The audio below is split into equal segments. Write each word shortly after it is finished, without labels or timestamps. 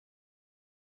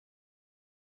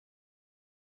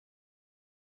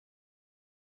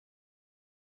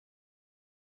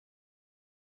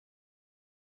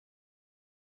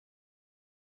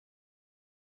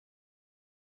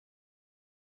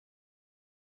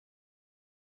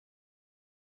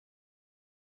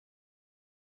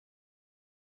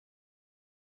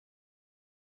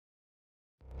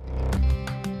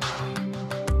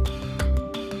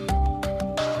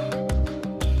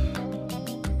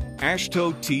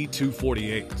AASHTO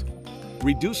T248,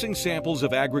 reducing samples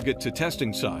of aggregate to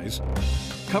testing size,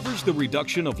 covers the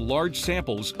reduction of large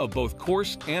samples of both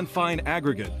coarse and fine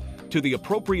aggregate to the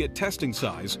appropriate testing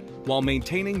size while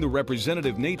maintaining the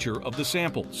representative nature of the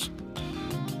samples.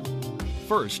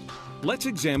 First, let's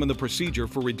examine the procedure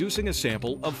for reducing a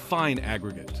sample of fine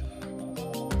aggregate.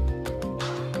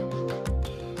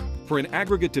 For an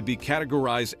aggregate to be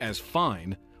categorized as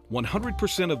fine,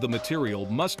 100% of the material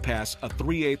must pass a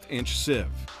 3/8 inch sieve.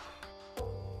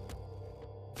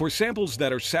 For samples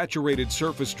that are saturated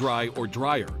surface dry or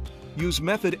drier, use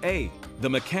method A, the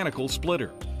mechanical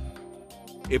splitter.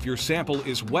 If your sample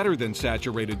is wetter than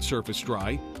saturated surface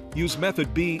dry, use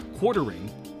method B,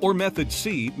 quartering, or method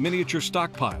C, miniature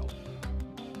stockpile.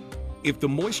 If the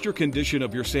moisture condition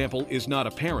of your sample is not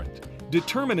apparent,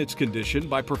 determine its condition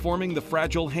by performing the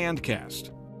fragile hand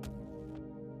cast.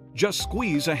 Just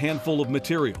squeeze a handful of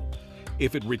material.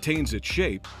 If it retains its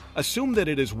shape, assume that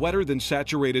it is wetter than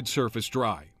saturated surface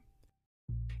dry.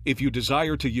 If you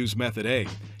desire to use method A,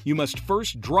 you must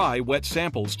first dry wet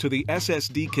samples to the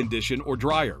SSD condition or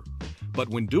drier. But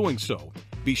when doing so,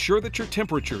 be sure that your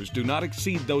temperatures do not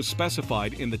exceed those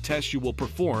specified in the test you will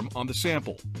perform on the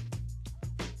sample.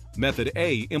 Method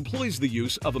A employs the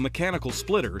use of a mechanical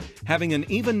splitter having an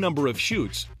even number of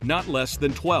chutes, not less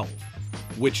than 12,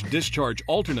 which discharge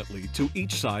alternately to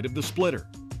each side of the splitter.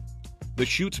 The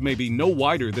chutes may be no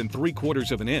wider than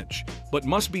 3/4 of an inch, but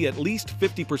must be at least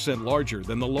 50% larger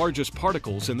than the largest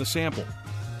particles in the sample.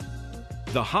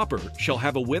 The hopper shall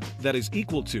have a width that is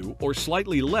equal to or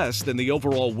slightly less than the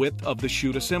overall width of the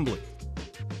chute assembly.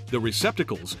 The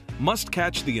receptacles must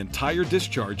catch the entire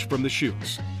discharge from the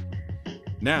chutes.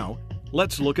 Now,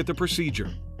 let's look at the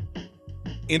procedure.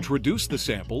 Introduce the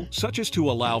sample such as to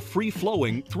allow free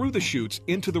flowing through the chutes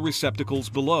into the receptacles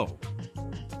below.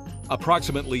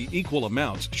 Approximately equal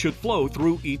amounts should flow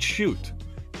through each chute.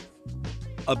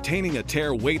 Obtaining a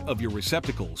tare weight of your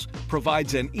receptacles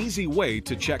provides an easy way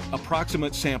to check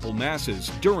approximate sample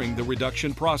masses during the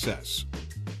reduction process.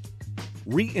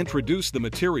 Reintroduce the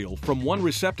material from one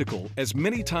receptacle as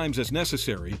many times as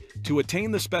necessary to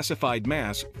attain the specified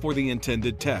mass for the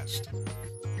intended test.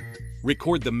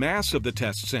 Record the mass of the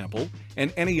test sample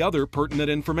and any other pertinent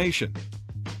information.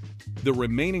 The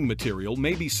remaining material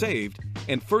may be saved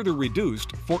and further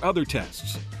reduced for other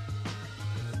tests.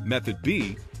 Method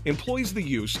B employs the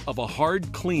use of a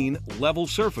hard, clean, level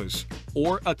surface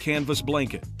or a canvas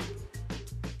blanket.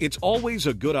 It's always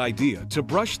a good idea to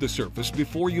brush the surface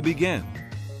before you begin.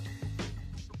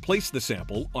 Place the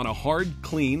sample on a hard,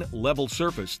 clean, level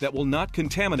surface that will not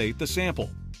contaminate the sample.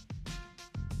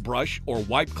 Brush or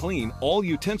wipe clean all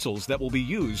utensils that will be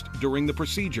used during the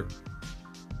procedure.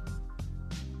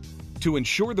 To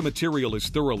ensure the material is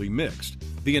thoroughly mixed,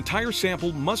 the entire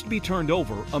sample must be turned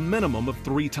over a minimum of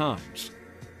 3 times.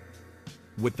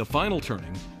 With the final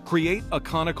turning, create a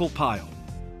conical pile.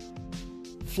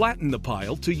 Flatten the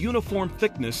pile to uniform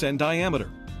thickness and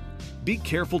diameter. Be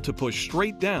careful to push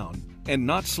straight down and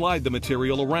not slide the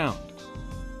material around.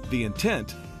 The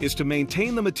intent is to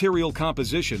maintain the material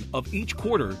composition of each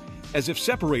quarter as if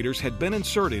separators had been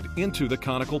inserted into the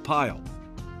conical pile.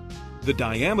 The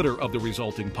diameter of the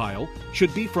resulting pile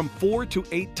should be from 4 to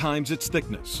 8 times its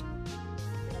thickness.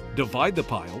 Divide the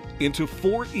pile into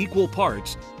 4 equal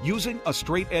parts using a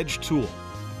straight-edge tool.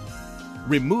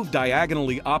 Remove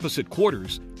diagonally opposite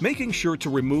quarters, making sure to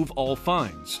remove all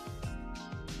fines.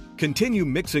 Continue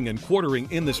mixing and quartering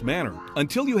in this manner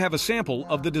until you have a sample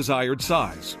of the desired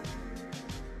size.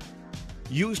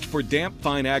 Used for damp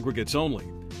fine aggregates only,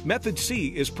 Method C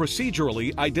is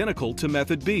procedurally identical to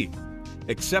Method B,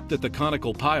 except that the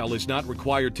conical pile is not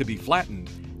required to be flattened,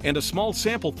 and a small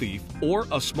sample thief or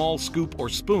a small scoop or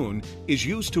spoon is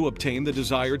used to obtain the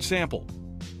desired sample.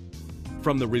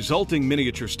 From the resulting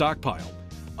miniature stockpile,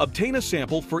 obtain a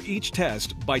sample for each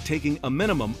test by taking a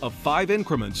minimum of 5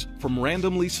 increments from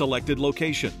randomly selected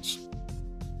locations.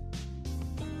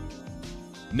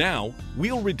 Now,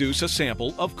 we'll reduce a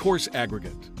sample of coarse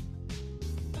aggregate.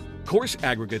 Coarse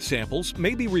aggregate samples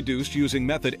may be reduced using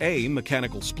Method A,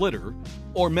 mechanical splitter,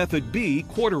 or Method B,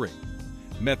 quartering.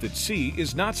 Method C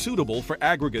is not suitable for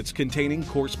aggregates containing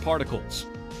coarse particles.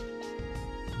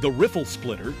 The riffle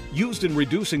splitter, used in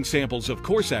reducing samples of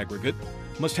coarse aggregate,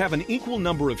 must have an equal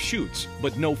number of chutes,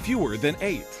 but no fewer than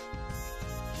 8.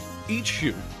 Each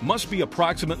chute must be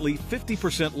approximately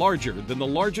 50% larger than the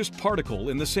largest particle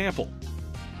in the sample.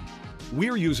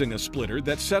 We're using a splitter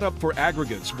that's set up for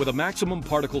aggregates with a maximum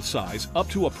particle size up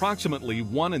to approximately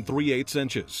 1 3/8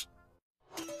 inches.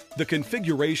 The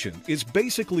configuration is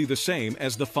basically the same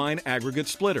as the fine aggregate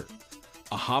splitter: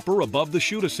 a hopper above the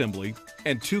chute assembly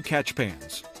and 2 catch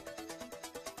pans.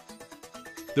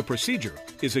 The procedure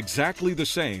is exactly the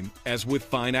same as with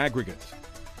fine aggregates.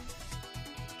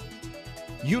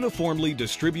 Uniformly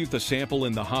distribute the sample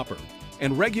in the hopper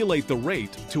and regulate the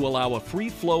rate to allow a free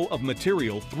flow of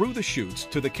material through the chutes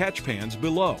to the catch pans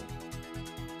below.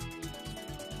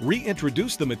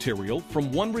 Reintroduce the material from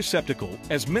one receptacle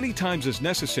as many times as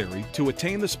necessary to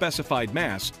attain the specified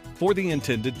mass for the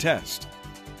intended test.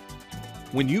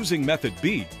 When using method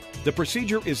B, the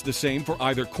procedure is the same for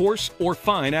either coarse or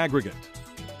fine aggregate.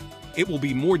 It will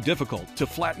be more difficult to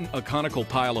flatten a conical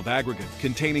pile of aggregate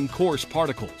containing coarse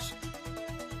particles.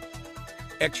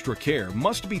 Extra care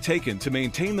must be taken to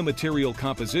maintain the material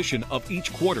composition of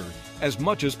each quarter as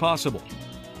much as possible.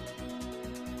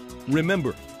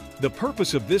 Remember, the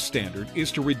purpose of this standard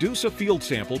is to reduce a field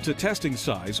sample to testing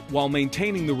size while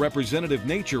maintaining the representative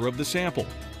nature of the sample.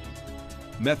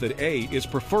 Method A is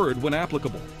preferred when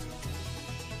applicable.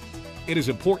 It is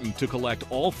important to collect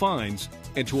all fines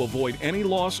and to avoid any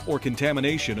loss or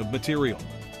contamination of material.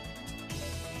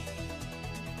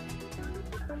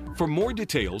 For more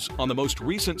details on the most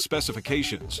recent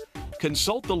specifications,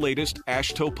 consult the latest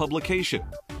AASHTO publication,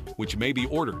 which may be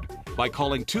ordered by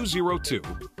calling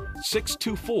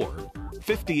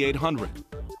 202-624-5800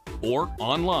 or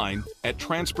online at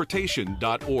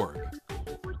transportation.org.